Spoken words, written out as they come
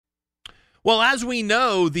Well, as we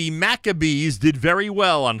know, the Maccabees did very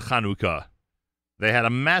well on Chanukah. They had a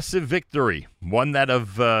massive victory, one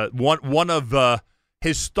of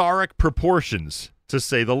historic proportions, to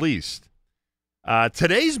say the least.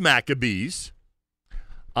 Today's Maccabees,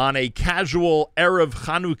 on a casual Erev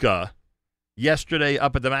Chanukah, yesterday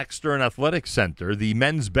up at the Max Stern Athletic Center, the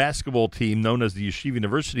men's basketball team known as the Yeshiva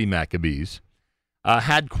University Maccabees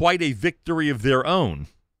had quite a victory of their own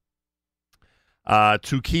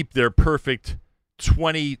to keep their perfect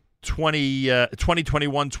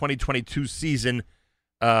 2021-2022 season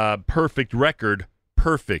perfect record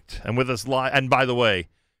perfect. And with us live, and by the way,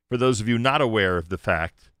 for those of you not aware of the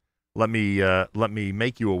fact, let me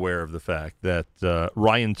make you aware of the fact that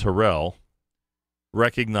Ryan Terrell,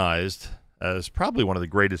 recognized as probably one of the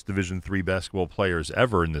greatest Division III basketball players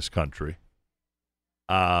ever in this country,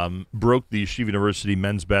 broke the Yeshiva University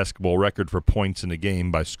men's basketball record for points in a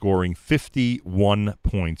game by scoring 51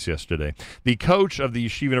 points yesterday. The coach of the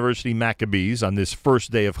Yeshiva University Maccabees on this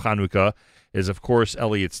first day of Chanukah is, of course,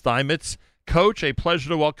 Elliot Steinmetz. Coach, a pleasure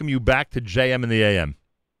to welcome you back to JM and the AM.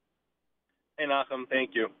 Hey, Nachum,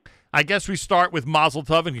 thank you. I guess we start with Mazel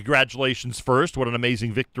Tov and congratulations first. What an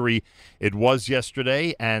amazing victory it was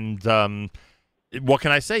yesterday. And what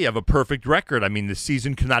can I say? You have a perfect record. I mean, the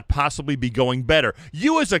season cannot possibly be going better.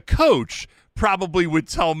 You as a coach probably would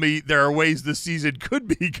tell me there are ways the season could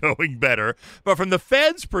be going better. But from the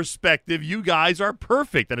fans' perspective, you guys are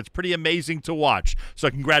perfect, and it's pretty amazing to watch. So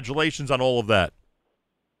congratulations on all of that.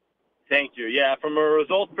 Thank you. Yeah, from a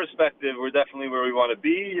result perspective, we're definitely where we want to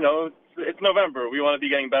be. You know, it's November. We want to be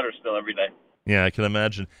getting better still every day. Yeah, I can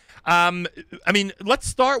imagine. I mean, let's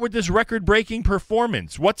start with this record-breaking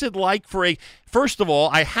performance. What's it like first of all,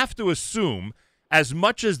 I have to assume, as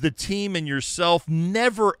much as the team and yourself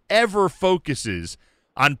never, ever focuses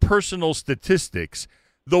on personal statistics,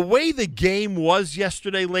 the way the game was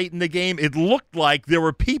yesterday late in the game, it looked like there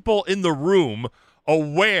were people in the room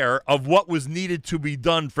aware of what was needed to be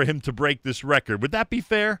done for him to break this record. Would that be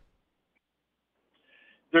fair?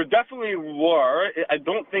 There definitely were. I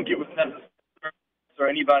don't think it was necessary for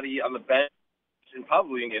anybody on the bench, and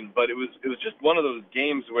probably in, but it was just one of those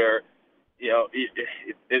games where, you know,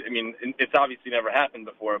 I mean, it's obviously never happened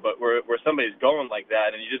before, but where somebody's going like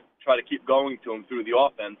that, and you just try to keep going to him through the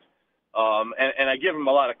offense. And I give him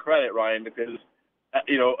a lot of credit, Ryan, because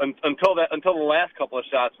you know, until the last couple of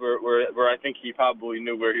shots where I think he probably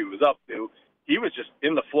knew where he was up to, he was just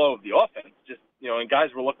in the flow of the offense. Just, you know, and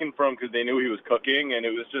guys were looking for him because they knew he was cooking, and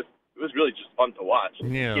it was really just fun to watch.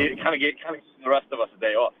 Yeah. It kind of gave the rest of us a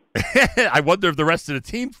day off. I wonder if the rest of the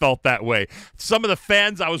team felt that way. Some of the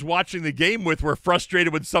fans I was watching the game with were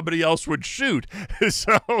frustrated when somebody else would shoot.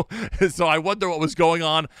 So I wonder what was going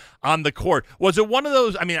on the court. Was it one of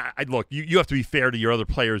those? I mean, look, you have to be fair to your other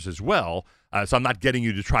players as well. So I'm not getting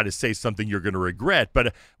you to try to say something you're going to regret.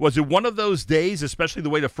 But was it one of those days, especially the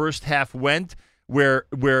way the first half went, where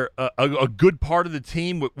a good part of the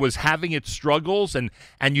team was having its struggles, and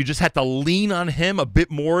you just had to lean on him a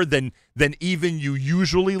bit more than even you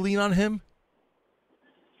usually lean on him?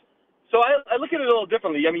 So I look at it a little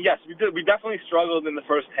differently. I mean, yes, we did. We definitely struggled in the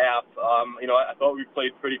first half. You know, I thought we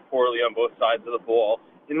played pretty poorly on both sides of the ball.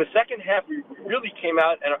 In the second half, we really came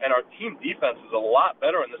out, and our team defense was a lot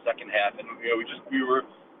better in the second half. And you know,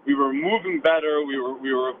 we were moving better. We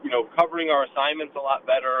were you know, covering our assignments a lot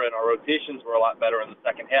better, and our rotations were a lot better in the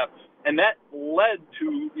second half. And that led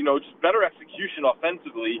to, you know, just better execution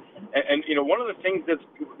offensively. And you know, one of the things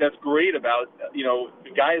that's great about, you know,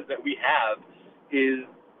 the guys that we have is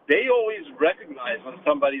they always recognize when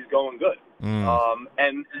somebody's going good, and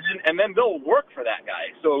then they'll work for that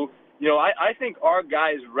guy. So, you know, I think our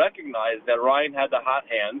guys recognized that Ryan had the hot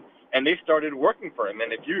hand, and they started working for him.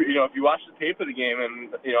 And if you watch the tape of the game, and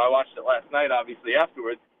you know, I watched it last night, obviously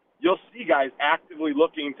afterwards, you'll see guys actively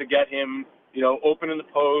looking to get him, you know, open in the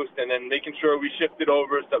post, and then making sure we shifted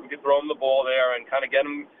over so that we could throw him the ball there and kind of get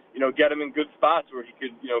him in good spots where he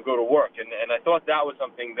could, you know, go to work. And I thought that was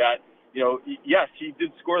something that, you know, yes, he did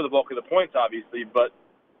score the bulk of the points, obviously, but.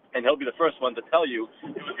 And he'll be the first one to tell you,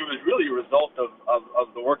 it was really a result of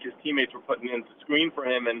the work his teammates were putting in to screen for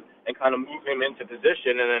him and kind of move him into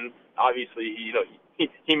position. And then, obviously, you know,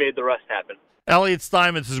 he made the rest happen. Elliot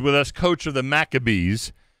Steinmetz is with us, coach of the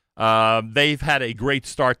Maccabees. They've had a great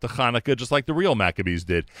start to Hanukkah, just like the real Maccabees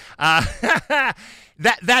did. That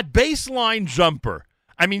baseline jumper,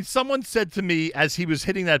 I mean, someone said to me as he was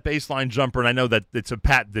hitting that baseline jumper, and I know that it's a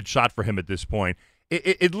patented shot for him at this point,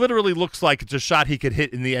 It literally looks like it's a shot he could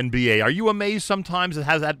hit in the NBA. Are you amazed sometimes it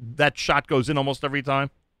has that shot goes in almost every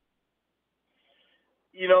time?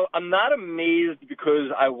 I'm not amazed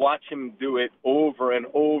because I watch him do it over and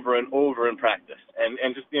over and over in practice.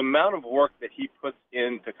 And just the amount of work that he puts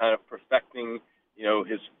into kind of perfecting,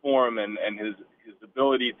 his form and his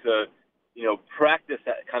ability to, practice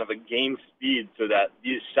at kind of a game speed so that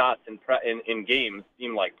these shots in games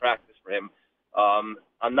seem like practice for him.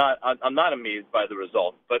 I'm not amazed by the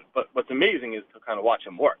result, but what's amazing is to kind of watch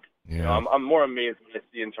him work. Yeah. I'm more amazed when I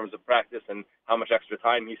see in terms of practice and how much extra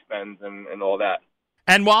time he spends and all that.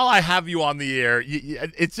 And while I have you on the air,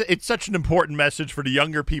 it's such an important message for the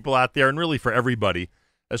younger people out there, and really for everybody,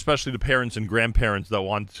 especially the parents and grandparents that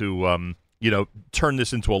want to, turn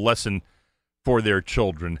this into a lesson for their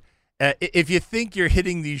children. If you think you're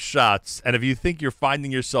hitting these shots, and if you think you're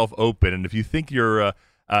finding yourself open, and if you think you're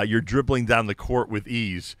dribbling down the court with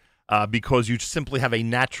ease because you simply have a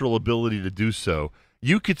natural ability to do so,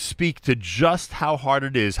 you could speak to just how hard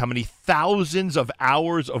it is, how many thousands of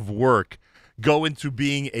hours of work go into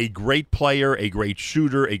being a great player, a great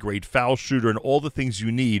shooter, a great foul shooter, and all the things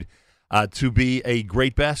you need to be a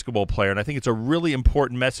great basketball player. And I think it's a really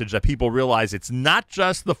important message that people realize it's not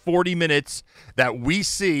just the 40 minutes that we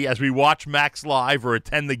see as we watch Max live or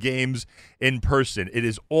attend the games in person. It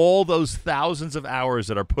is all those thousands of hours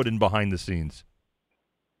that are put in behind the scenes.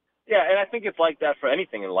 Yeah, and I think it's like that for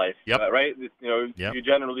anything in life, right? Yep. You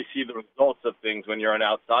generally see the results of things when you're an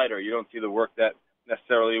outsider. You don't see the work that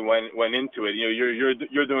necessarily went into it.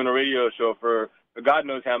 You're doing a radio show for God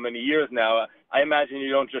knows how many years now. I imagine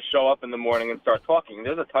you don't just show up in the morning and start talking.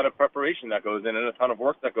 There's a ton of preparation that goes in and a ton of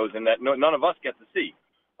work that goes in that none of us get to see.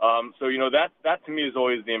 So that to me is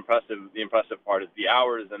always the impressive part, is the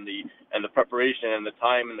hours and the preparation and the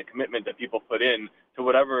time and the commitment that people put in to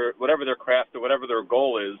whatever their craft or whatever their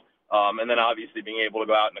goal is, and then obviously being able to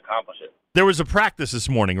go out and accomplish it. There was a practice this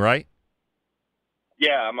morning, right?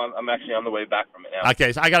 Yeah, I'm actually on the way back from it now.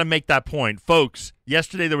 Okay, so I got to make that point. Folks,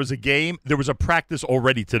 yesterday there was a game. There was a practice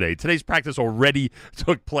already today. Today's practice already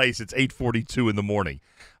took place. It's 8:42 in the morning.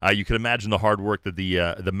 You can imagine the hard work that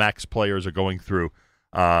the Max players are going through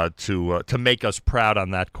to make us proud on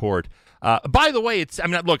that court. By the way,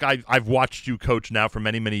 look, I've watched you coach now for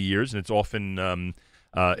many, many years, and it's often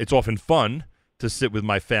fun to sit with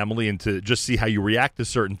my family and to just see how you react to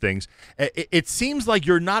certain things. It seems like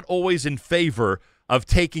you're not always in favor of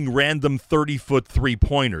taking random 30-foot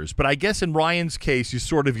three-pointers. But I guess in Ryan's case, you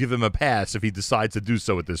sort of give him a pass if he decides to do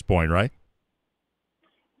so at this point, right?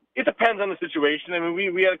 It depends on the situation. I mean,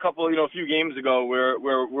 we had a few games ago where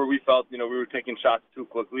we felt, we were taking shots too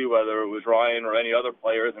quickly, whether it was Ryan or any other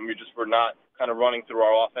players, and we just were not kind of running through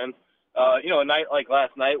our offense. A night like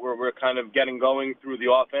last night where we're kind of getting going through the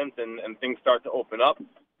offense and things start to open up,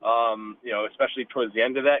 especially towards the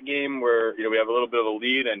end of that game where, we have a little bit of a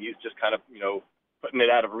lead and he's just kind of, putting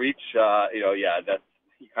it out of reach, that's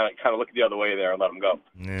you kind of look the other way there and let him go.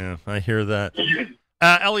 Yeah, I hear that.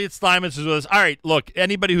 Elliot Steinmetz is with us. All right, look,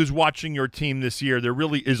 anybody who's watching your team this year, there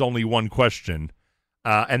really is only one question,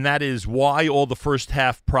 and that is why all the first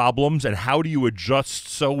half problems and how do you adjust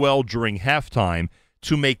so well during halftime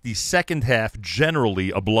to make the second half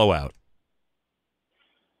generally a blowout?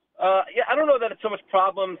 I don't know that it's so much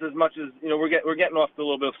problems as much as, we're getting off to a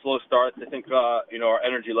little bit of slow starts. I think, our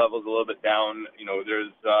energy level is a little bit down.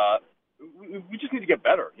 We just need to get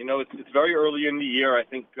better. It's very early in the year. I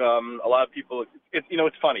think a lot of people,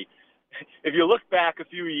 it's funny. If you look back a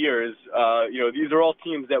few years, these are all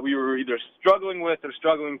teams that we were either struggling with or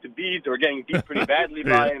struggling to beat or getting beat pretty badly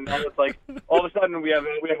by. And now it's like all of a sudden we have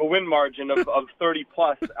a win margin of 30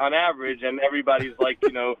 plus on average, and everybody's like,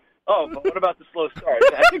 oh, but what about the slow start?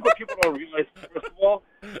 I think what people don't realize, first of all,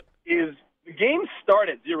 is the games start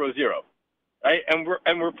at 0-0, right?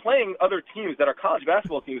 And we're playing other teams that are college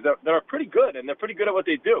basketball teams that are pretty good, and they're pretty good at what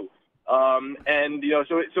they do. So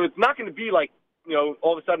it's not going to be like,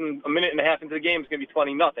 all of a sudden a minute and a half into the game is going to be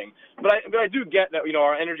 20-0. But I do get that,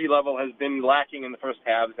 our energy level has been lacking in the first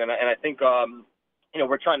halves, and I think,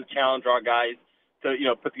 we're trying to challenge our guys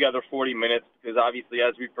to, put together 40 minutes because obviously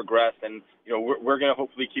as we progress and, we're going to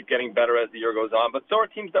hopefully keep getting better as the year goes on. But so are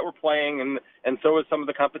teams that we're playing and so is some of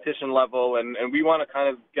the competition level. And we want to kind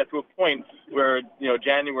of get to a point where,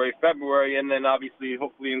 January, February, and then obviously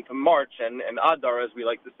hopefully into March and Adar, as we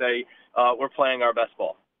like to say, we're playing our best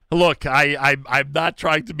ball. Look, I'm not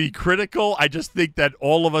trying to be critical. I just think that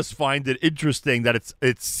all of us find it interesting that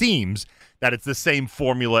it seems that it's the same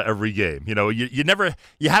formula every game.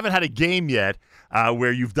 You haven't had a game yet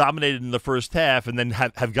where you've dominated in the first half and then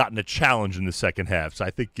have gotten a challenge in the second half. So I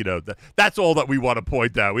think that's all that we want to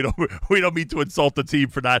point out. We don't mean to insult the team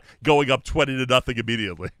for not going up 20-0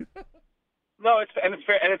 immediately. No, it's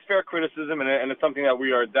fair criticism, and it's something that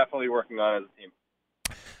we are definitely working on as a team.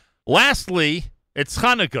 Lastly, It's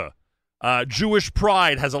Hanukkah. Jewish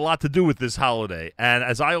pride has a lot to do with this holiday. And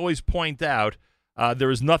as I always point out,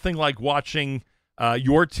 there is nothing like watching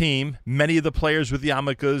your team, many of the players with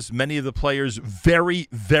yarmulkes, many of the players very,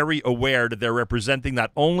 very aware that they're representing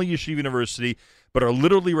not only Yeshiva University, but are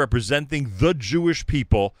literally representing the Jewish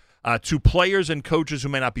people to players and coaches who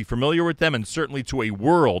may not be familiar with them, and certainly to a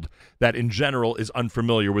world that in general is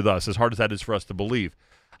unfamiliar with us, as hard as that is for us to believe.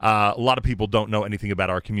 A lot of people don't know anything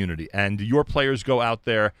about our community. And your players go out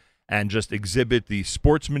there and just exhibit the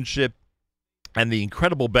sportsmanship and the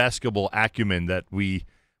incredible basketball acumen that we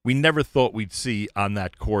never thought we'd see on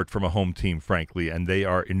that court from a home team, frankly, and they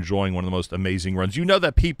are enjoying one of the most amazing runs. You know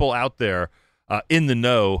that people out there in the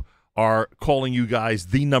know are calling you guys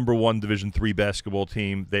the number one Division III basketball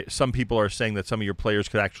team. Some people are saying that some of your players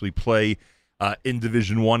could actually play in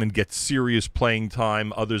Division I and get serious playing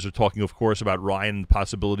time. Others are talking, of course, about Ryan and the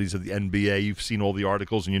possibilities of the NBA. You've seen all the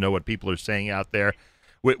articles, and you know what people are saying out there.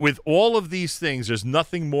 With all of these things, there's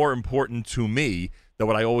nothing more important to me than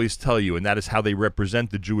what I always tell you, and that is how they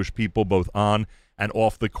represent the Jewish people both on and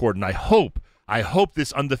off the court. And I hope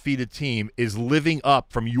this undefeated team is living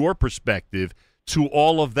up, from your perspective, to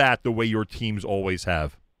all of that the way your teams always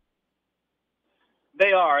have.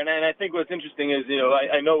 They are, and I think what's interesting is,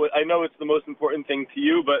 I know it's the most important thing to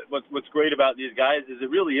you, but what's great about these guys is it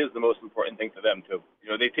really is the most important thing to them too.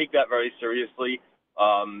 They take that very seriously.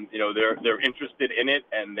 They're interested in it,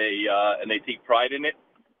 and they take pride in it,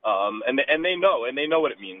 and they know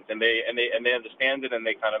what it means, and they understand it, and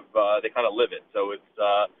they kind of live it. So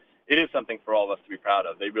it is something for all of us to be proud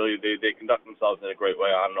of. They conduct themselves in a great way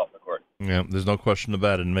on and off the court. Yeah, there's no question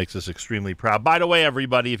about it. It makes us extremely proud. By the way,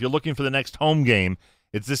 everybody, if you're looking for the next home game,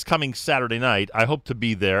 it's this coming Saturday night. I hope to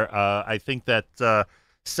be there. I think that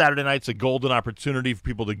Saturday night's a golden opportunity for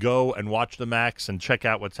people to go and watch the Macs and check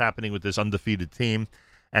out what's happening with this undefeated team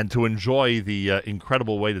and to enjoy the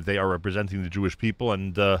incredible way that they are representing the Jewish people.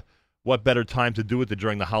 And what better time to do it than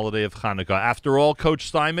during the holiday of Hanukkah? After all, Coach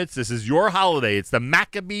Steinmetz, this is your holiday. It's the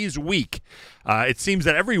Maccabees week. It seems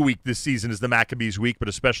that every week this season is the Maccabees week, but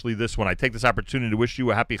especially this one. I take this opportunity to wish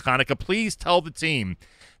you a happy Hanukkah. Please tell the team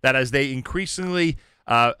that as they increasingly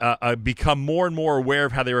become more and more aware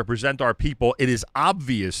of how they represent our people, it is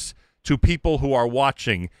obvious to people who are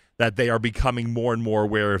watching that they are becoming more and more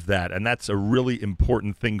aware of that. And that's a really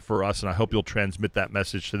important thing for us, and I hope you'll transmit that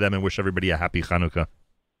message to them and wish everybody a happy Hanukkah.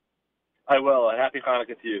 I will. A happy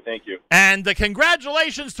Hanukkah to you. Thank you. And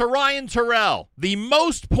congratulations to Ryan Terrell, the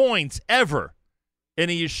most points ever in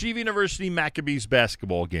a Yeshiva University Maccabees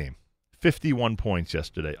basketball game. 51 points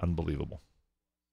yesterday. Unbelievable.